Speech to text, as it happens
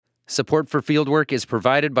Support for Fieldwork is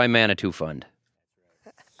provided by Manitou Fund.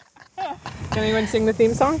 Can anyone sing the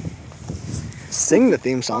theme song? Sing the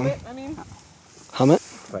theme song? Hum it?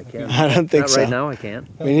 If I can. I don't think Not so. right now, I can't.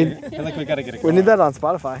 We I feel like we gotta get it we need that on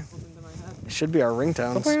Spotify. It should be our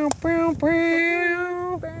ringtones.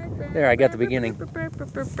 There, I got the beginning.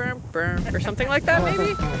 Or something like that,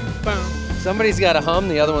 maybe? Boom. Somebody's got to hum,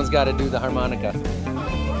 the other one's got to do the harmonica.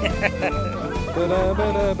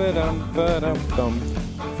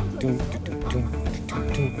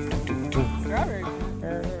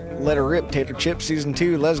 Let her rip, Tater Chip Season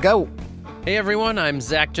 2. Let's go. Hey everyone, I'm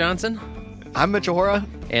Zach Johnson, I'm Mitchell Hora.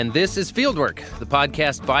 and this is Fieldwork, the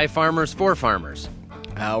podcast by farmers for farmers.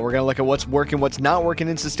 We're going to look at what's working, what's not working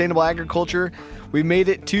in sustainable agriculture. We made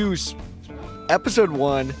it to episode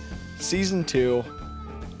 1, season 2.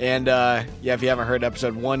 And if you haven't heard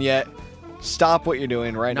episode 1 yet, stop what you're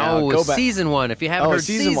doing right now. No, Go back. season 1. If you haven't heard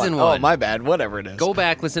season 1. Oh, my bad. Whatever it is. Go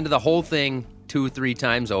back, listen to the whole thing 2-3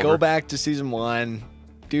 times over. Go back to season 1.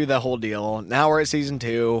 Do the whole deal. Now we're at season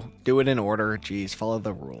 2. Do it in order. Jeez, follow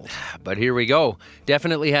the rules. But here we go.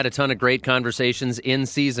 Definitely had a ton of great conversations in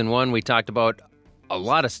season 1. We talked about a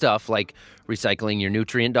lot of stuff like recycling your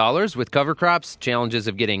nutrient dollars with cover crops, challenges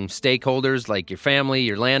of getting stakeholders like your family,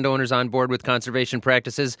 your landowners on board with conservation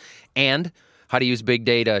practices, and how to use big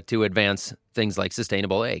data to advance things like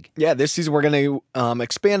sustainable ag. Yeah, this season we're going to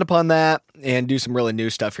expand upon that and do some really new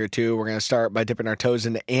stuff here too. We're going to start by dipping our toes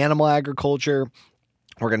into animal agriculture.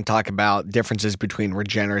 We're going to talk about differences between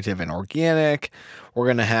regenerative and organic. We're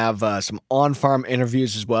going to have some on-farm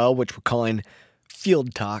interviews as well, which we're calling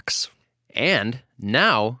Field Talks. And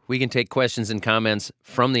now we can take questions and comments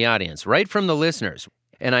from the audience, right from the listeners.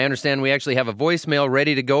 And I understand we actually have a voicemail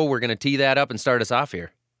ready to go. We're going to tee that up and start us off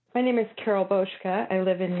here. My name is Carol Boschka. I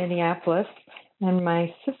live in Minneapolis, and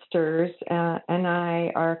my sisters and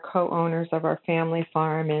I are co-owners of our family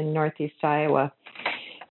farm in Northeast Iowa.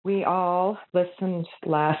 We all listened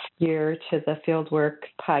last year to the Fieldwork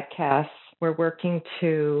podcast. We're working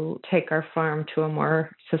to take our farm to a more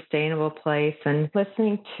sustainable place, and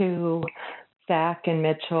listening to Zach and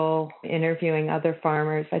Mitchell interviewing other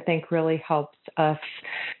farmers, I think really helps us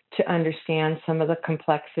to understand some of the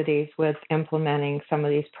complexities with implementing some of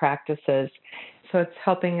these practices. So it's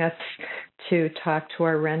helping us to talk to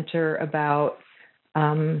our renter about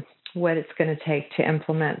what it's going to take to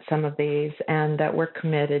implement some of these, and that we're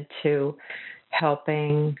committed to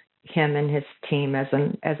helping him and his team as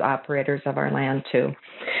operators of our land too.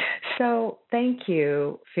 So thank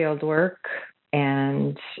you, Fieldwork,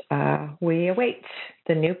 and we await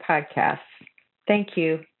the new podcast. Thank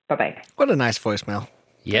you. Bye-bye. What a nice voicemail.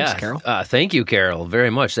 Yeah, Thanks, Carol. Thank you, Carol,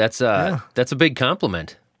 very much. That's a big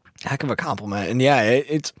compliment. Heck of a compliment. And yeah,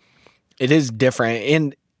 it is different.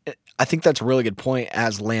 And I think that's a really good point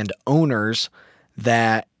as landowners,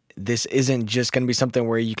 that this isn't just going to be something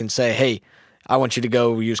where you can say, hey, I want you to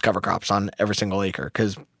go use cover crops on every single acre,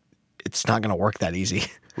 because it's not going to work that easy.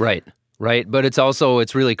 Right. But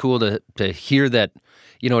it's really cool to hear that,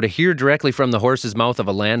 to hear directly from the horse's mouth of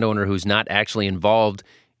a landowner who's not actually involved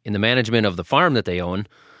in the management of the farm that they own,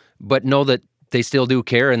 but know that they still do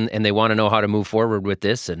care and they want to know how to move forward with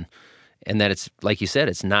this, and that it's, like you said,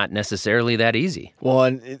 it's not necessarily that easy. Well,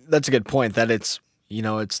 and that's a good point, that it's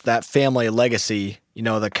that family legacy,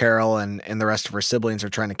 that Carol and the rest of her siblings are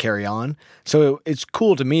trying to carry on. So it's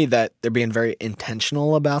cool to me that they're being very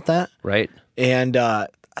intentional about that. Right. And I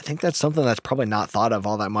think that's something that's probably not thought of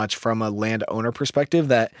all that much from a landowner perspective,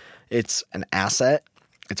 that it's an asset.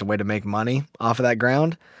 It's a way to make money off of that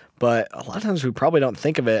ground. But a lot of times we probably don't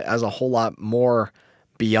think of it as a whole lot more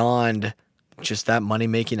beyond just that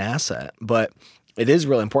money-making asset. But it is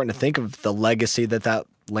really important to think of the legacy that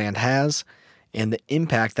land has and the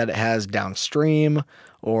impact that it has downstream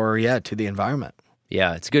or, to the environment.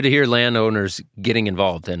 Yeah, it's good to hear landowners getting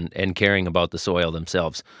involved and caring about the soil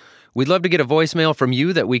themselves. We'd love to get a voicemail from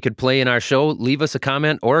you that we could play in our show. Leave us a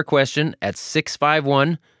comment or a question at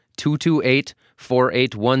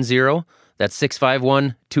 651-228-4810. That's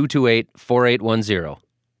 651-228-4810.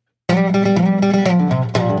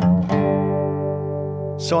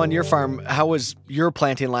 So on your farm, how was your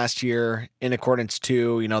planting last year in accordance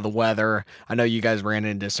to, the weather? I know you guys ran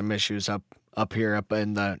into some issues up here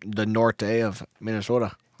in the norte of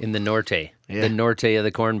Minnesota. In the norte. Yeah. The norte of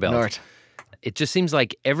the Corn Belt. North. It just seems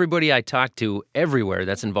like everybody I talked to everywhere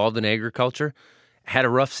that's involved in agriculture had a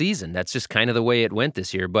rough season. That's just kind of the way it went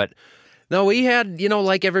this year. But no, we had,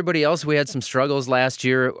 like everybody else, we had some struggles last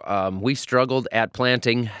year. We struggled at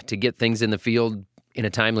planting to get things in the field in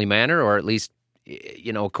a timely manner, or at least,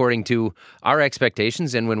 according to our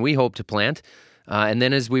expectations and when we hoped to plant. And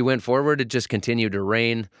then as we went forward, it just continued to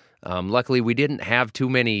rain. Luckily, we didn't have too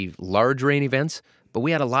many large rain events, but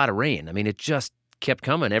we had a lot of rain. I mean, it just kept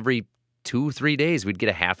coming. Every 2-3 days, we'd get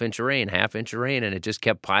a half inch of rain, and it just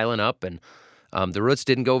kept piling up. And the roots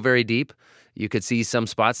didn't go very deep. You could see some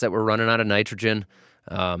spots that were running out of nitrogen.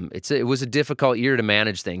 It was a difficult year to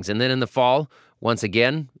manage things. And then in the fall, once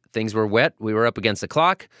again, things were wet. We were up against the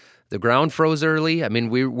clock. The ground froze early. I mean,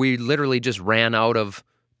 we literally just ran out of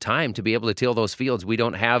time to be able to till those fields. We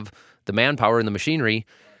don't have the manpower and the machinery.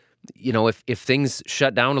 You know, if things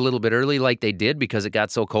shut down a little bit early like they did because it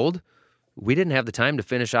got so cold, we didn't have the time to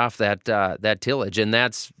finish off that tillage. And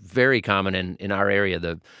that's very common in our area.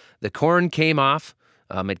 The corn came off.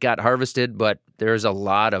 It got harvested, but there's a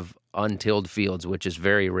lot of untilled fields, which is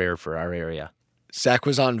very rare for our area. Zach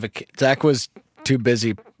was too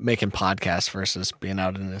busy making podcasts versus being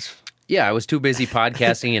out in this. Yeah, I was too busy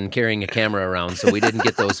podcasting and carrying a camera around, so we didn't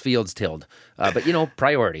get those fields tilled. But,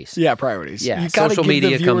 priorities. Yeah, priorities. Yeah, you gotta social give media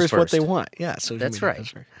the viewers comes first. what they want. Yeah, social That's media.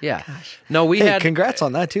 right. Yeah. Gosh. No, we Hey, had... congrats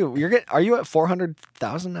on that, too. Are you at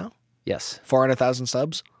 400,000 now? Yes. 400,000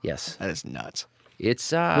 subs? Yes. That is nuts.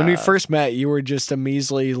 It's... When we first met, you were just a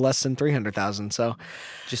measly less than 300,000. So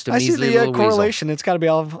just a I see measly the little correlation. It's got to be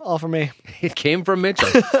all for me. weasel. It came from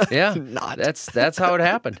Mitchell. Yeah. Not. That's how it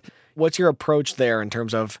happened. What's your approach there in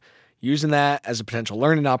terms of using that as a potential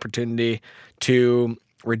learning opportunity to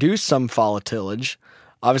reduce some fall tillage?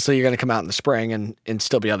 Obviously, you're going to come out in the spring and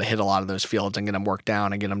still be able to hit a lot of those fields and get them worked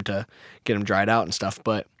down and get them dried out and stuff.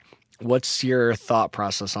 But what's your thought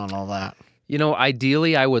process on all that?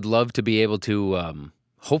 Ideally, I would love to be able to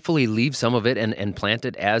hopefully leave some of it and plant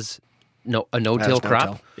it as a no-till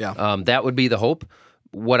crop. Yeah. That would be the hope.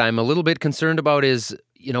 What I'm a little bit concerned about is,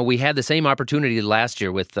 we had the same opportunity last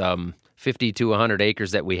year with 50 to 100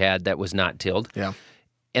 acres that we had that was not tilled. Yeah.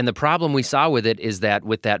 And the problem we saw with it is that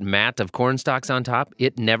with that mat of corn stalks on top,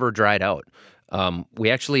 it never dried out.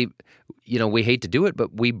 We actually, we hate to do it,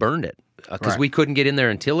 but we burned it because we couldn't get in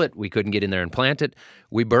there and till it. We couldn't get in there and plant it.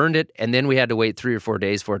 We burned it, and then we had to wait 3 or 4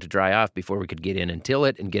 days for it to dry off before we could get in and till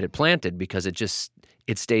it and get it planted because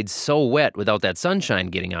it stayed so wet without that sunshine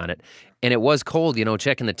getting on it. And it was cold,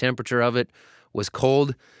 checking the temperature of it was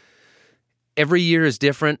cold. Every year is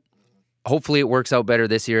different. Hopefully it works out better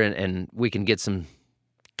this year and we can get some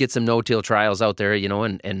no-till trials out there,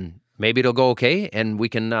 and maybe it'll go okay and we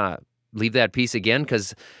can leave that piece again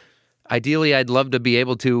because ideally I'd love to be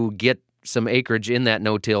able to get some acreage in that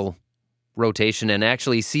no-till rotation and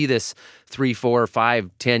actually see this 3, 4,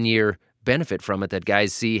 5, 10-year benefit from it that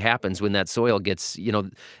guys see happens when that soil gets,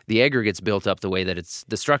 the aggregate's built up the way that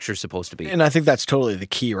the structure's supposed to be. And I think that's totally the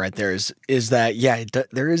key right there is that,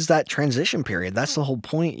 there is that transition period. That's the whole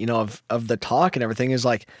point, of the talk and everything is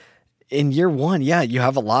like in year one, you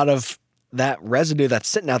have a lot of that residue that's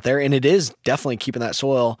sitting out there and it is definitely keeping that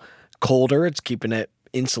soil colder. It's keeping it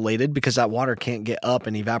insulated because that water can't get up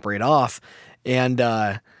and evaporate off. And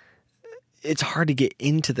it's hard to get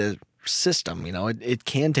into the system. It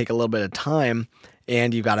can take a little bit of time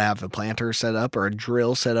and you've got to have a planter set up or a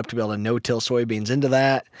drill set up to be able to no-till soybeans into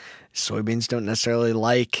that. Soybeans don't necessarily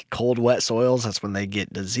like cold, wet soils. That's when they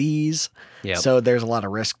get disease. Yep. So there's a lot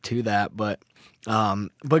of risk to that, but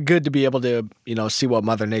good to be able to, see what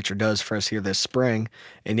Mother Nature does for us here this spring.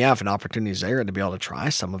 And if an opportunity is there to be able to try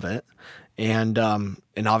some of it. And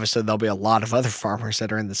obviously there'll be a lot of other farmers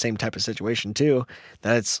that are in the same type of situation too,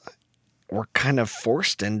 we're kind of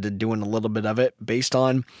forced into doing a little bit of it based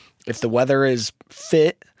on if the weather is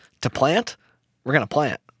fit to plant, we're going to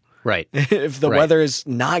plant. Right. If the weather is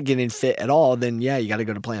not getting fit at all, then you got to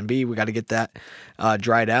go to plan B. We got to get that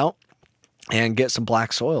dried out and get some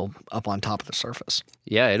black soil up on top of the surface.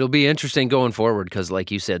 Yeah, it'll be interesting going forward because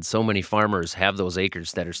like you said, so many farmers have those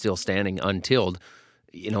acres that are still standing untilled,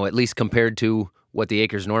 at least compared to what the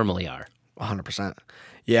acres normally are. 100%.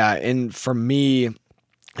 Yeah. And for me,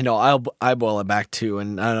 I boil it back to,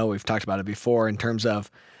 and I know we've talked about it before in terms of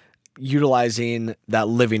utilizing that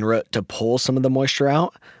living root to pull some of the moisture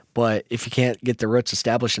out. But if you can't get the roots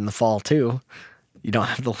established in the fall too, you don't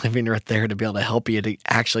have the living root there to be able to help you to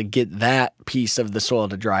actually get that piece of the soil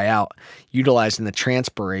to dry out, utilizing the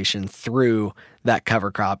transpiration through that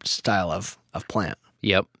cover crop style of plant.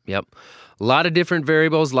 Yep. A lot of different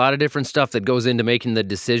variables, a lot of different stuff that goes into making the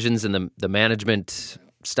decisions and the management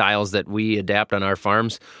styles that we adapt on our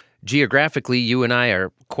farms. Geographically, you and I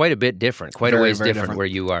are quite a bit different, quite a ways different where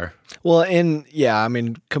you are. Well,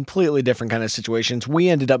 completely different kind of situations. We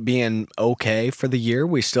ended up being okay for the year.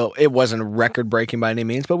 It wasn't record breaking by any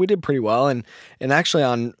means, but we did pretty well. And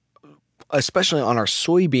actually especially on our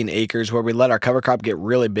soybean acres where we let our cover crop get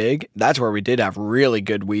really big, that's where we did have really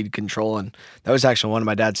good weed control. And that was actually one of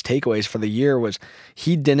my dad's takeaways for the year was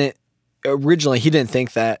he didn't originally he didn't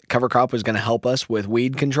think that cover crop was going to help us with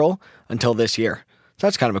weed control until this year. So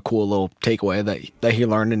that's kind of a cool little takeaway that he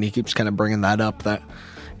learned, and he keeps kind of bringing that up, that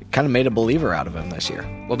it kind of made a believer out of him this year.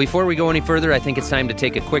 Well, before we go any further, I think it's time to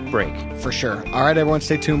take a quick break. For sure. All right, everyone,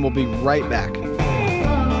 stay tuned. We'll be right back.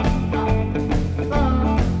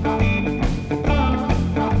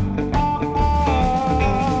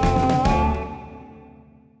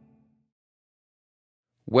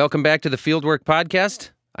 Welcome back to the Fieldwork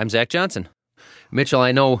Podcast. I'm Zach Johnson. Mitchell,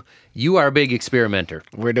 I know you are a big experimenter.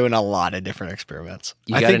 We're doing a lot of different experiments.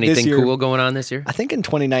 You got anything cool going on this year? I think in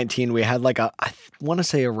 2019 we had I want to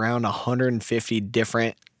say around 150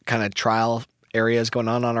 different kind of trial areas going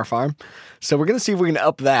on our farm. So we're going to see if we can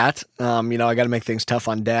up that. I got to make things tough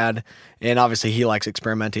on Dad, and obviously he likes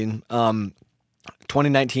experimenting.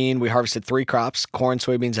 2019 we harvested 3 crops: corn,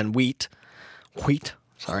 soybeans, and wheat.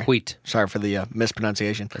 Sorry for the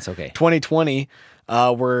mispronunciation. That's okay. 2020,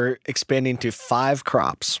 we're expanding to 5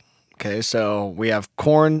 crops. Okay, so we have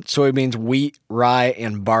corn, soybeans, wheat, rye,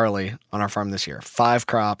 and barley on our farm this year. 5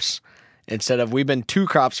 crops. We've been 2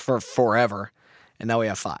 crops for forever, and now we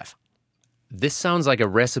have 5. This sounds like a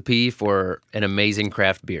recipe for an amazing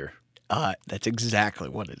craft beer. That's exactly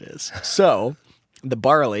what it is. So, the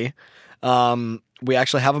barley, we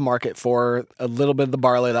actually have a market for a little bit of the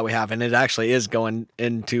barley that we have, and it actually is going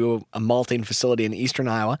into a malting facility in eastern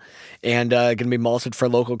Iowa and going to be malted for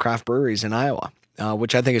local craft breweries in Iowa,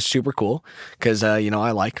 which I think is super cool because, I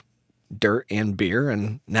like dirt and beer,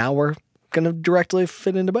 and now we're going to directly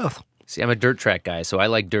fit into both. See, I'm a dirt track guy, so I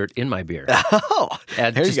like dirt in my beer. Oh,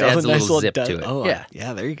 there you go. Adds a nice little zip to it. Oh,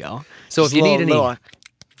 yeah, there you go. So Just if you need any little,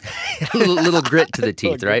 little grit to the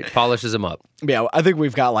teeth, right? Polishes them up. Yeah, I think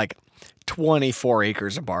we've got 24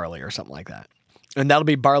 acres of barley or something like that. And that'll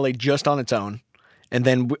be barley just on its own. And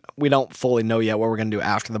then we don't fully know yet what we're going to do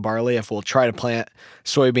after the barley, if we'll try to plant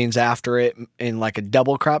soybeans after it in a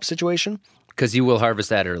double crop situation. Because you will harvest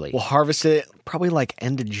that early. We'll harvest it probably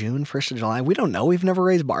end of June, 1st of July. We don't know. We've never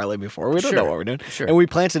raised barley before. We don't know what we're doing. Sure. And we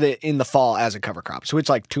planted it in the fall as a cover crop. So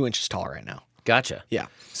it's 2 inches tall right now. Gotcha. Yeah.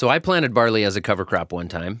 So I planted barley as a cover crop one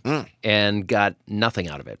time and got nothing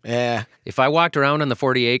out of it. Yeah. If I walked around on the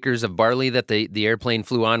 40 acres of barley that the airplane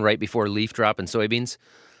flew on right before leaf drop and soybeans,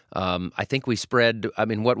 I think we spread,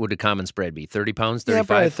 what would a common spread be? 30 pounds,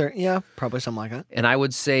 35? Yeah, probably something like that. And I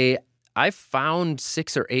would say I found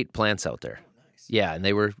 6 or 8 plants out there. Yeah, and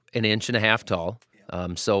they were 1.5 inches tall.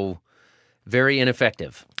 So very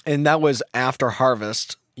ineffective. And that was after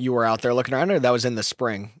harvest. You were out there looking around, or that was in the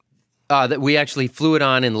spring? That we actually flew it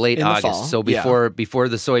on in late in August, fall, so before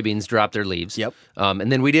the soybeans dropped their leaves. Yep.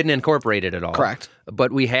 And then we didn't incorporate it at all. Correct.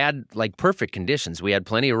 But we had perfect conditions. We had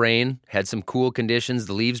plenty of rain, had some cool conditions.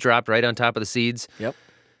 The leaves dropped right on top of the seeds. Yep.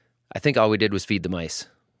 I think all we did was feed the mice.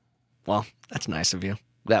 Well, that's nice of you.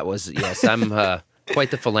 That was, yes. I'm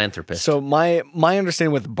quite the philanthropist. So my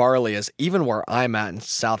understanding with barley is, even where I'm at in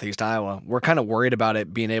southeast Iowa, we're kind of worried about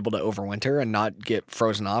it being able to overwinter and not get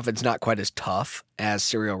frozen off. It's not quite as tough as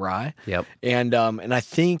cereal rye. Yep. And I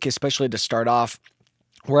think, especially to start off,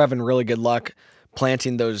 we're having really good luck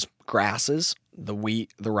planting those grasses, the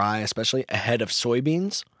wheat, the rye especially, ahead of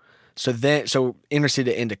soybeans. So interseed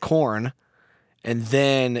it into corn, and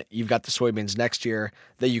then you've got the soybeans next year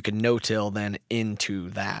that you can no-till then into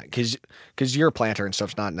that. Because your planter and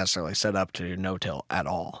stuff's not necessarily set up to no-till at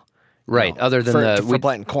all. Right, other than for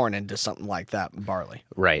planting corn into something like that, barley.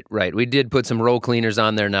 Right. We did put some row cleaners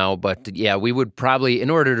on there now, but yeah, we would probably, in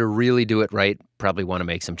order to really do it right, probably want to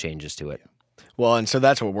make some changes to it. Well, and so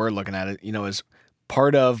that's what we're looking at. Is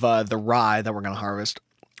part of the rye that we're going to harvest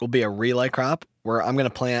will be a relay crop where I'm going to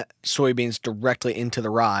plant soybeans directly into the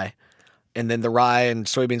rye, and then the rye and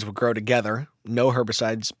soybeans will grow together, no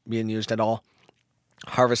herbicides being used at all.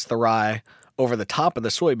 Harvest the rye over the top of the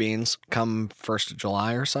soybeans come 1st of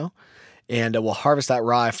July or so, and we'll harvest that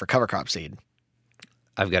rye for cover crop seed.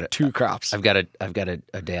 I've got 2 crops. I've got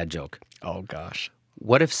a dad joke. Oh gosh.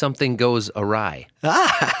 What if something goes awry?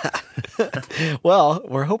 Well,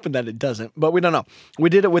 we're hoping that it doesn't, but we don't know. We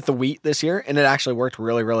did it with the wheat this year, and it actually worked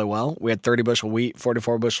really, really well. We had 30 bushel wheat,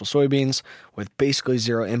 44 bushel soybeans with basically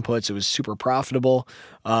 0 inputs. It was super profitable,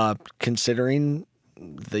 considering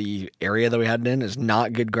the area that we had it in is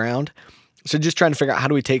not good ground. So just trying to figure out, how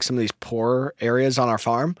do we take some of these poor areas on our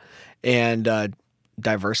farm and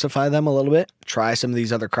diversify them a little bit, try some of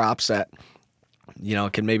these other crops that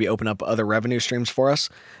can maybe open up other revenue streams for us,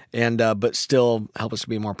 and but still help us to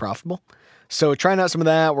be more profitable. So trying out some of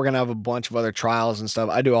that. We're going to have a bunch of other trials and stuff.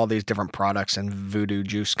 I do all these different products and voodoo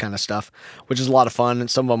juice kind of stuff, which is a lot of fun.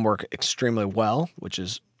 And some of them work extremely well, which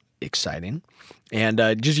is exciting. And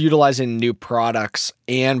just utilizing new products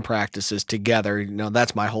and practices together,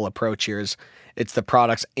 that's my whole approach here is it's the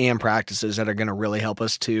products and practices that are going to really help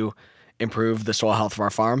us to improve the soil health of our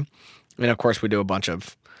farm. And of course, we do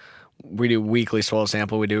weekly soil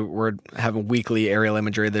sample. We're having weekly aerial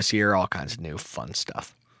imagery this year, all kinds of new fun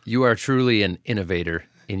stuff. You are truly an innovator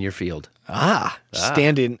in your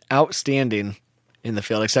outstanding in the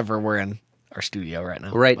field, except for we're in our studio right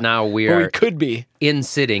now. Right now we could be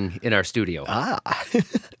sitting in our studio.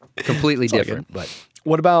 Completely different. But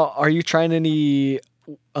what about, are you trying any,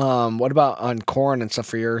 what about on corn and stuff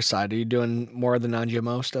for your side? Are you doing more of the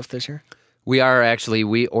non-GMO stuff this year? We are actually.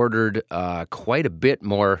 We ordered quite a bit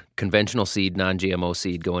more conventional seed, non-GMO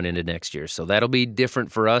seed going into next year. So that'll be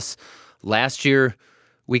different for us. Last year,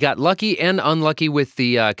 we got lucky and unlucky with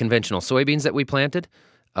the conventional soybeans that we planted,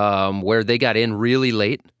 where they got in really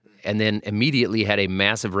late and then immediately had a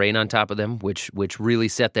massive rain on top of them, which really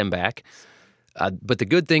set them back. But the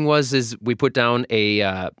good thing is we put down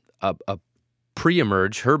a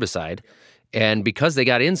pre-emerge herbicide, and because they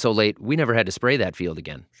got in so late, we never had to spray that field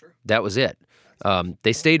again. Sure. That was it.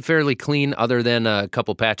 They stayed fairly clean other than a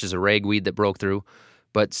couple patches of ragweed that broke through,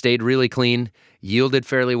 but stayed really clean, yielded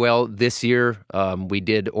fairly well. This year, we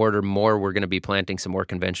did order more. We're going to be planting some more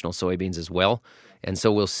conventional soybeans as well. And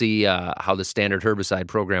so we'll see how the standard herbicide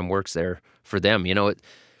program works there for them. The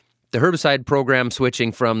herbicide program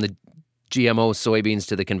switching from the GMO soybeans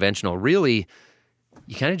to the conventional, really,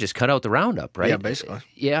 you kind of just cut out the Roundup, right? Yeah, basically.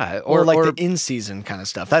 Yeah. Or the in-season kind of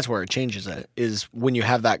stuff. That's where it changes it, is when you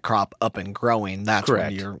have that crop up and growing, that's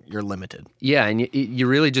correct. When you're limited. Yeah, and you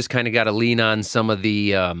really just kind of got to lean on some of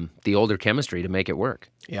the older chemistry to make it work.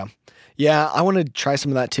 Yeah. Yeah, I want to try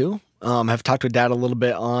some of that too. Have talked with Dad a little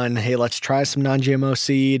bit on, hey, let's try some non-GMO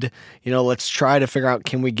seed. Let's try to figure out,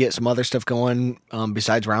 can we get some other stuff going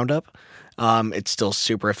besides Roundup? It's still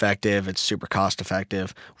super effective. It's super cost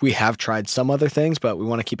effective. We have tried some other things, but we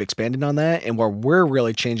want to keep expanding on that. And where we're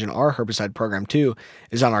really changing our herbicide program too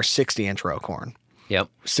is on our 60-inch row corn. Yep.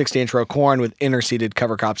 60-inch row corn with interseeded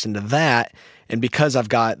cover crops into that. And because I've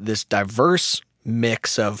got this diverse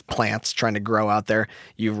mix of plants trying to grow out there,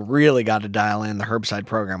 you've really got to dial in the herbicide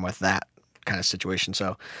program with that kind of situation.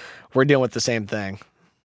 So we're dealing with the same thing.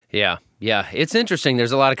 Yeah. It's interesting.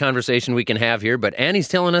 There's a lot of conversation we can have here, but Annie's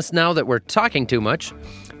telling us now that we're talking too much.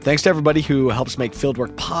 Thanks to everybody who helps make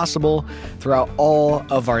Fieldwork possible throughout all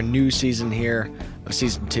of our new season here of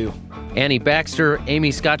Season 2. Annie Baxter,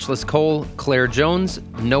 Amy Scotchless-Cole, Claire Jones,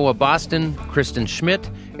 Noah Boston, Kristen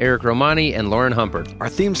Schmidt, Eric Romani, and Lauren Humpert. Our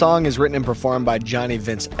theme song is written and performed by Johnny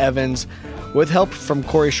Vince Evans with help from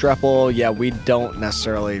Corey Schreppel. Yeah, we don't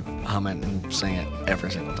necessarily hum it and sing it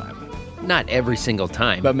every single time. Not every single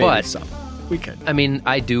time, but maybe some. We could. I mean,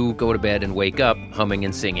 I do go to bed and wake up humming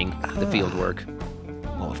and singing the field work.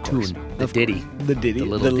 Well, of course. Tune, the ditty. The ditty. The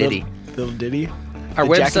little ditty. Little ditty. Our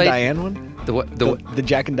the website, Jack and Diane one? The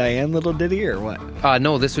Jack and Diane little ditty or what?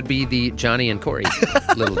 No, this would be the Johnny and Corey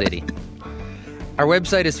little ditty. Our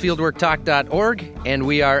website is fieldworktalk.org, and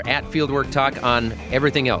we are at Fieldwork Talk on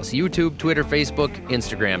everything else. YouTube, Twitter, Facebook,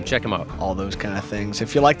 Instagram. Check them out. All those kind of things.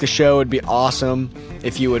 If you like the show, it'd be awesome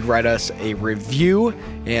if you would write us a review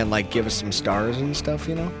and give us some stars and stuff,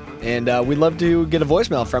 And we'd love to get a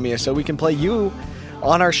voicemail from you so we can play you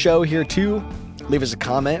on our show here too. Leave us a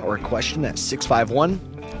comment or a question at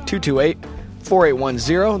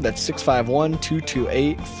 651-228-4810. That's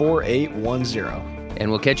 651-228-4810. And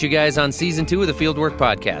we'll catch you guys on Season 2 of the Fieldwork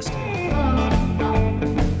Podcast.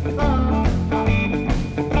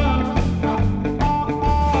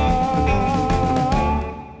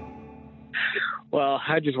 Well,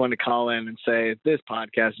 I just wanted to call in and say this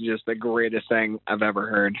podcast is just the greatest thing I've ever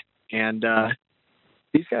heard. And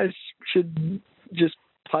these guys should just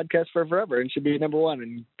podcast for forever and should be number one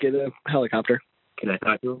and get a helicopter. Can I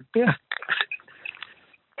talk to him? Yeah.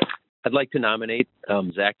 I'd like to nominate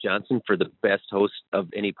Zach Johnson for the best host of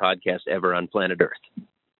any podcast ever on planet Earth.